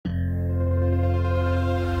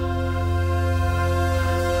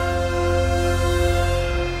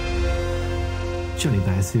Johnny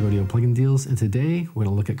Dice here, Audio Plugin Deals, and today we're going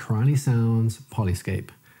to look at Karanyi Sounds Polyscape.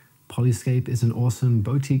 Polyscape is an awesome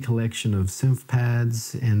boutique collection of synth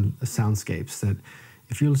pads and soundscapes that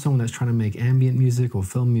if you're someone that's trying to make ambient music or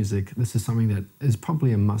film music, this is something that is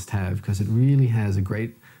probably a must-have because it really has a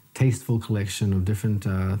great tasteful collection of different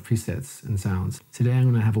presets and sounds. Today I'm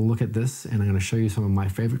going to have a look at this and I'm going to show you some of my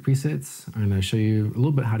favorite presets. I'm going to show you a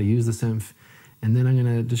little bit how to use the synth, and then I'm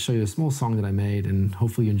going to just show you a small song that I made, and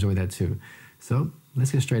hopefully you enjoy that too. So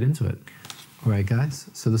let's get straight into it. All right,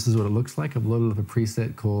 guys, so this is what it looks like. I've loaded up a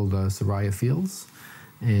preset called Soraya Fields,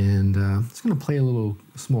 and I'm just going to play a little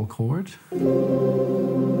small chord.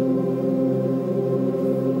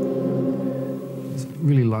 It's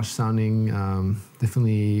really lush sounding,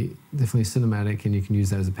 definitely cinematic, and you can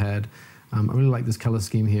use that as a pad. I really like this color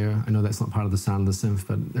scheme here. I know that's not part of the sound of the synth,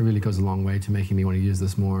 but it really goes a long way to making me want to use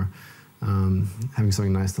this more. Having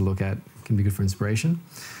something nice to look at can be good for inspiration.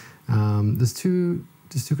 There's two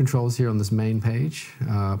controls here on this main page,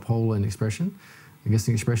 pole and expression. I guess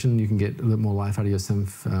in expression you can get a little more life out of your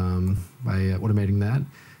synth by automating that.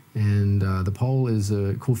 And the pole is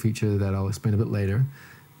a cool feature that I'll explain a bit later.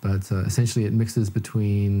 But essentially it mixes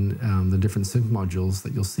between the different synth modules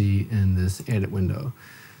that you'll see in this edit window.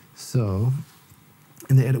 So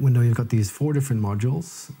in the edit window you've got these 4 different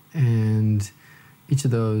modules, and each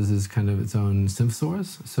of those is kind of its own synth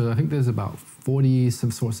source. So I think there's about 40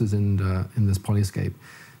 synth sources in this Polyscape.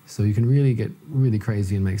 So you can really get really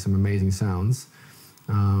crazy and make some amazing sounds.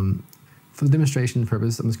 For the demonstration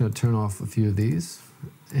purpose, I'm just going to turn off a few of these.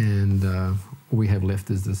 And all we have left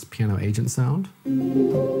is this piano agent sound.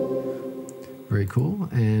 Very cool.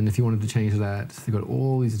 And if you wanted to change that, they've got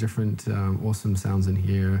all these different awesome sounds in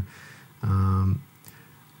here.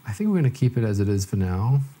 I think we're going to keep it as it is for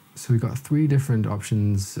now. So we've got 3 different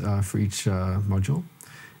options for each module.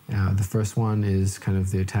 The first one is kind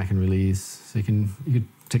of the attack and release. So you could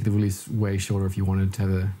take the release way shorter if you wanted to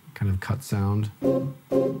have a kind of cut sound.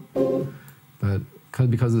 But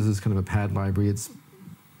because this is kind of a pad library, I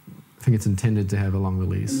think it's intended to have a long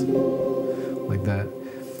release like that.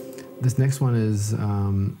 This next one is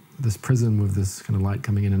this prism with this kind of light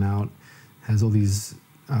coming in and out. Has all these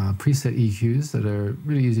preset EQs that are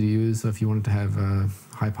really easy to use. So if you wanted to have a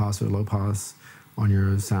high pass or low pass on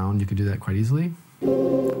your sound, you could do that quite easily.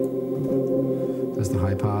 There's the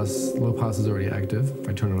high pass. Low pass is already active. If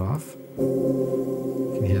I turn it off,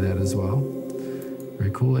 you can hear that as well.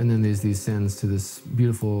 Very cool. And then there's these sends to this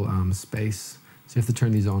beautiful space. So you have to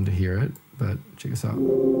turn these on to hear it, but check this out.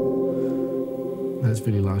 That's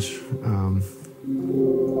really lush.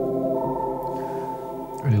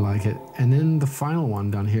 I really like it. And then the final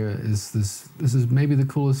one down here is this is maybe the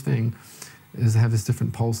coolest thing, is to have this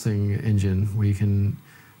different pulsing engine where you can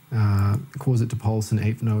cause it to pulse in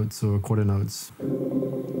 1/8 notes or quarter notes.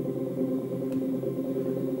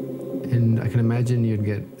 And I can imagine you'd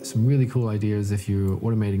get some really cool ideas if you're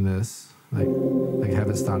automating this, like have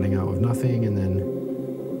it starting out with nothing, and then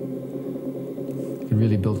you can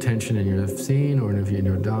really build tension in your scene or in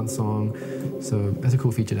your dance song. So that's a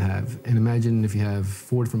cool feature to have. And imagine if you have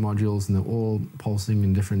 4 different modules and they're all pulsing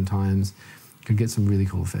in different times, you could get some really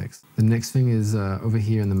cool effects. The next thing is over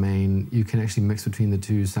here in the main, you can actually mix between the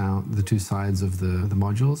two sides of the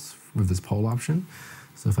modules with this pole option.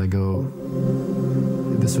 So if I go,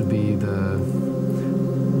 this would be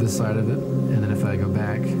this side of it, and then if I go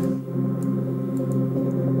back,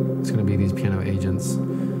 it's going to be these piano agents.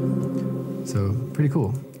 So pretty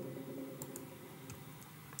cool.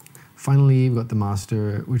 Finally, we've got the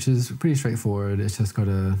master, which is pretty straightforward. It's just got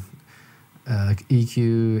a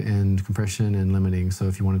EQ and compression and limiting. So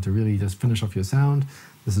if you wanted to really just finish off your sound,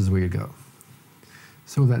 this is where you go.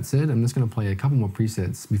 So with that said, I'm just going to play a couple more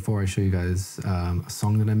presets before I show you guys a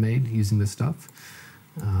song that I made using this stuff.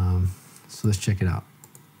 So let's check it out.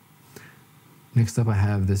 Next up, I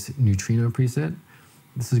have this neutrino preset.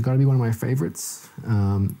 This has got to be one of my favorites.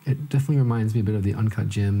 It definitely reminds me a bit of the Uncut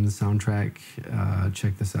Gems soundtrack.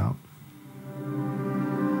 Check this out.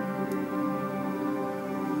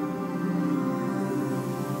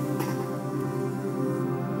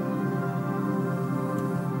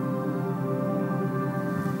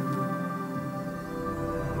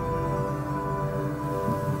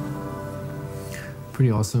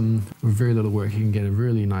 Pretty awesome. With very little work, you can get a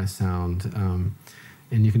really nice sound.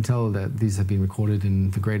 And you can tell that these have been recorded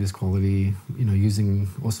in the greatest quality, using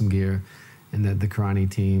awesome gear, and that the Karanyi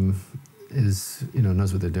team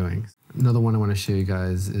knows what they're doing. Another one I want to show you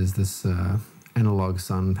guys is this analog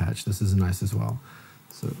sun patch. This is nice as well.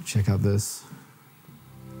 So check out this.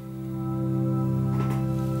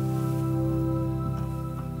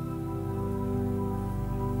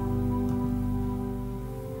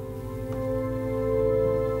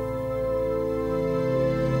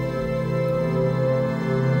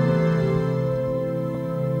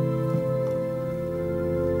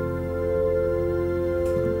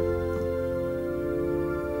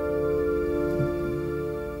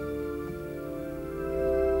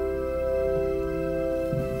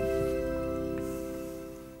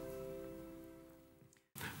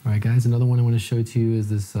 All right, guys, another one I want to show to you is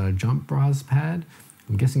this jump brass pad.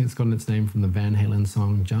 I'm guessing it's gotten its name from the Van Halen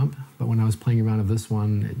song Jump, but when I was playing around with this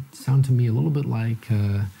one, it sounded to me a little bit like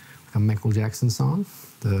a Michael Jackson song.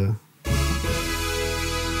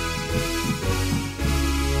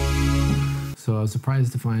 So I was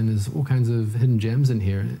surprised to find there's all kinds of hidden gems in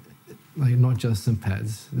here, like not just synth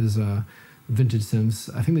pads. There's vintage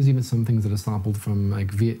synths. I think there's even some things that are sampled from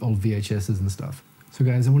like old VHSs and stuff. So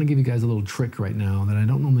guys, I want to give you guys a little trick right now that I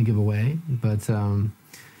don't normally give away, but you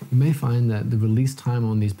may find that the release time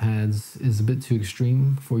on these pads is a bit too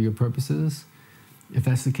extreme for your purposes. If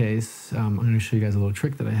that's the case, I'm going to show you guys a little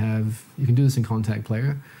trick that I have. You can do this in Contact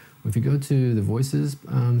Player. If you go to the voices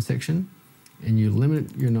section and you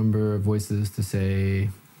limit your number of voices to say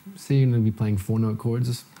you're going to be playing 4-note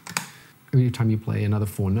chords. Every time you play another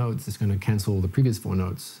 4 notes, it's going to cancel the previous 4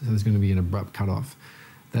 notes. So there's going to be an abrupt cutoff.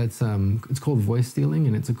 That's it's called voice stealing,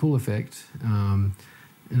 and it's a cool effect. And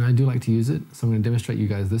I do like to use it, so I'm going to demonstrate you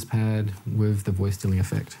guys this pad with the voice stealing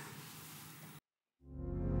effect.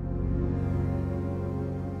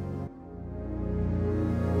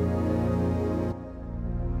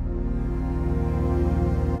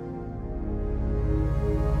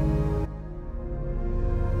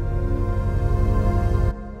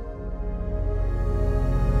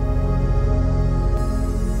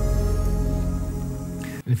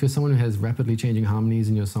 And if you're someone who has rapidly changing harmonies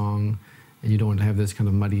in your song and you don't want to have this kind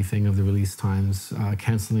of muddy thing of the release times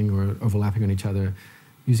cancelling or overlapping on each other,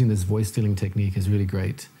 using this voice stealing technique is really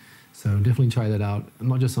great. So definitely try that out,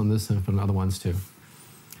 not just on this synth, but on other ones too.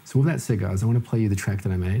 So with that said, guys, I want to play you the track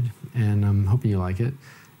that I made, and I'm hoping you like it.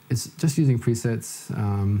 It's just using presets.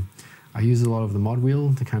 I use a lot of the mod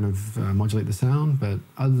wheel to kind of modulate the sound, but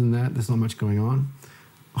other than that, there's not much going on.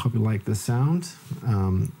 I hope you like the sound.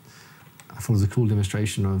 I thought it was a cool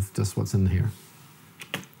demonstration of just what's in here.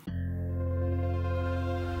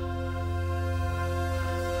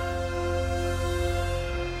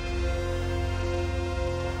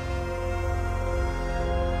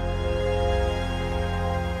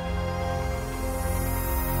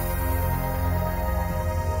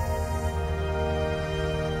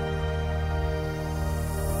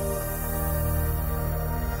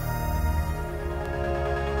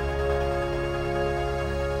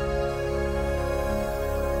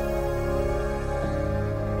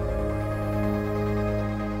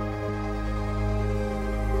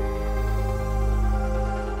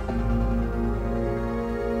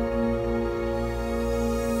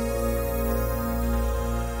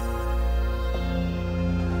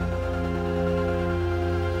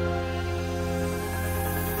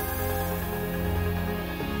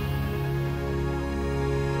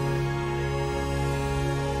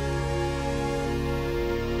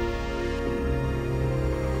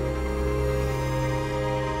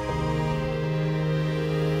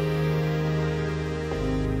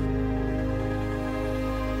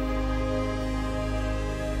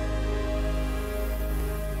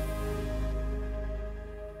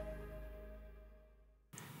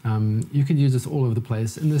 You could use this all over the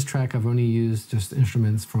place. In this track, I've only used just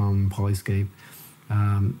instruments from Polyscape.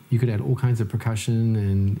 You could add all kinds of percussion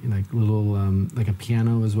and like little, like a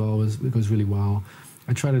piano as well. It goes really well.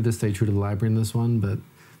 I try to just stay true to the library in this one, but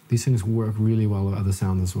these things work really well with other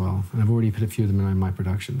sounds as well. And I've already put a few of them in my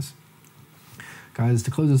productions. Guys,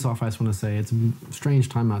 to close this off, I just want to say it's a strange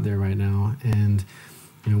time out there right now. And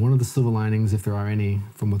you know, one of the silver linings, if there are any,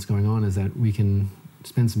 from what's going on is that we can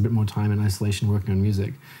spend some bit more time in isolation working on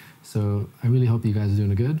music. So I really hope that you guys are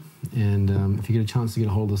doing good. And if you get a chance to get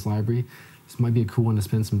a hold of this library, this might be a cool one to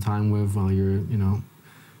spend some time with while you're, you know,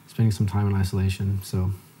 spending some time in isolation.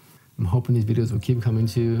 So I'm hoping these videos will keep coming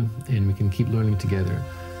to you and we can keep learning together.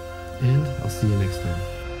 And I'll see you next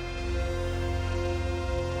time.